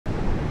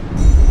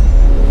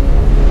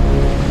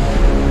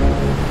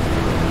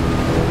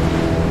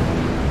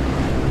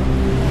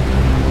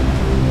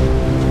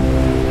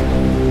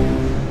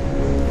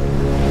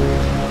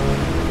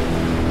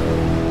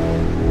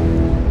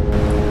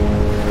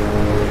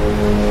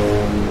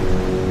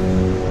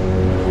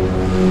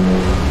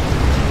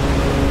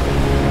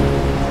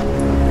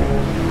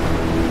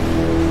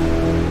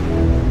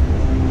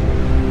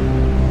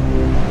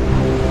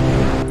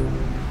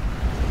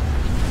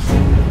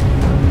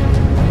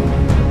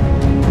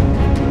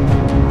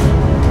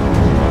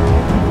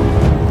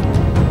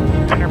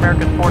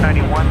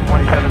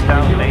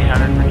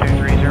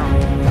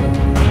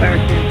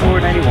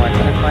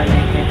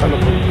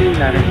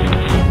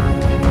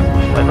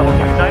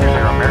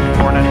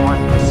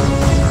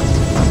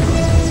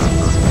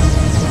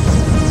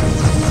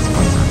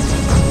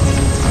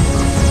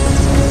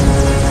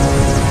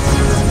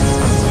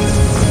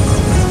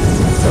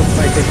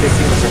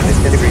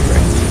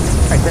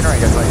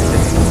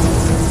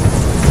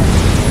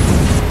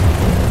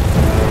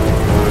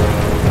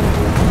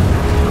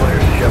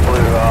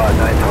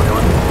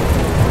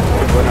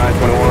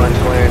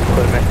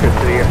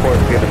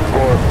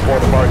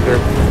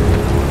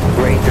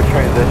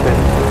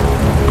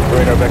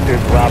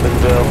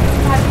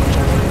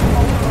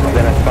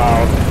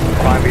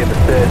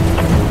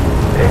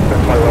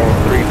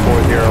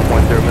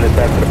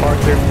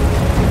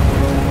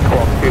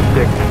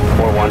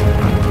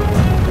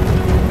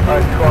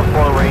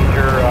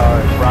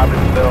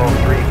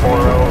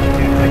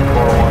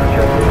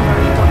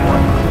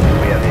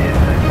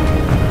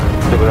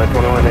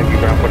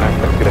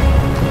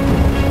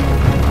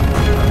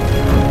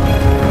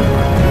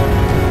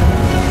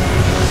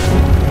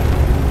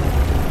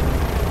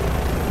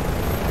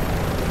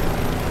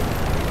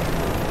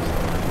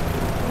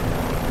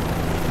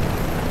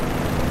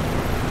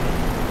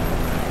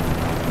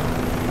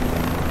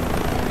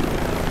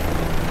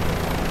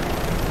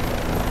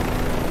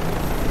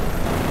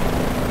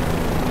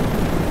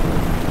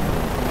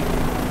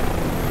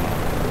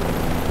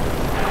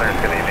clearance,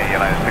 good evening,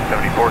 United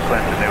 674,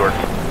 clearance to Newark.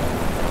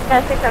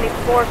 United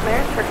 674,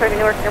 clearance for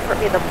turning Newark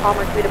Airport via the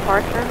Palmer 2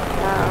 departure,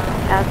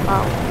 as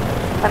follows.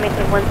 I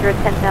maintain 10,000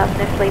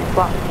 initially,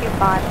 squawk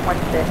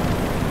 2516.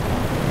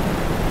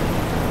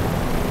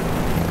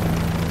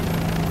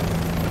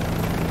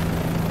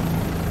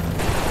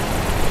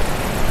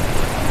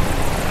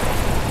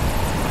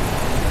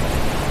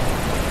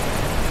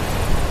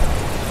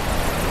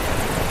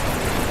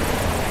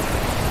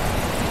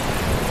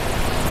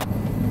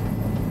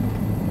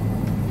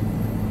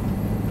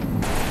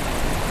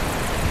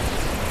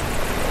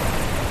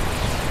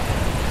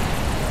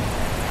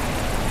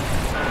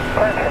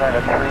 United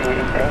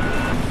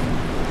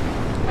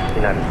 318.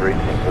 United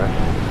 318, correct.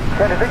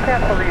 Yeah, did they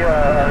cancel the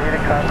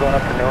reading time going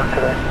up to Newark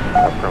today?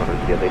 Affirmative,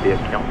 yeah, they did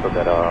cancel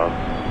that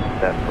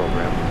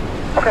program.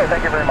 Okay,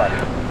 thank you very much.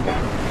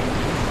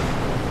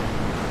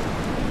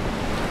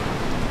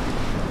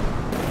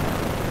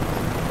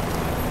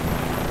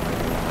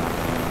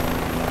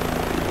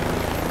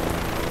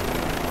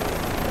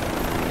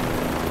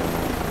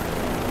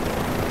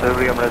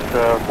 Delivery Emirates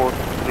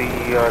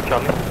 43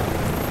 Charlie.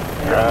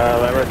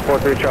 Emirates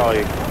 43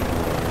 Charlie.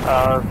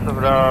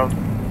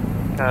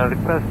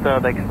 Request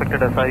the expected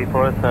SIE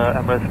for us,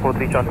 Emirates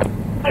 43 Charlie.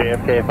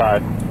 JFK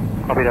 5.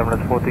 Copy,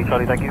 Emirates 43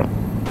 Charlie, thank you.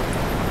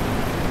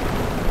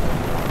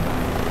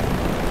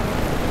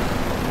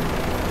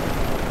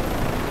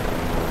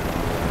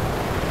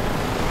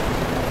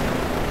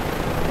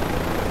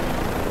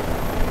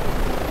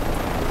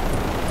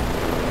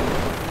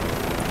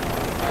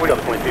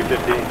 Delta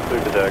 2250,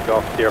 clear to the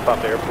Gulf Sierra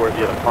Papa Airport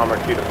via the Palmer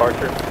 2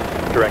 departure.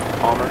 Direct to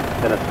Palmer,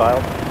 then it's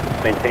filed.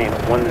 Maintain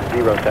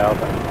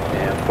 10,000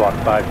 and squawk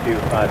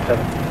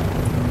 5257.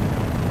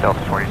 Delta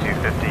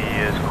 2250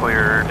 is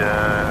cleared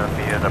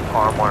via the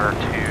Palmer 2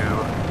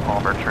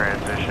 Palmer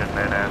transition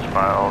and as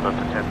filed up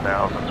to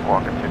 10,000,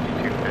 squawking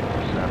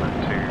 5257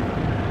 to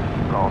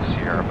Gulf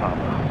Sierra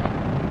Papa.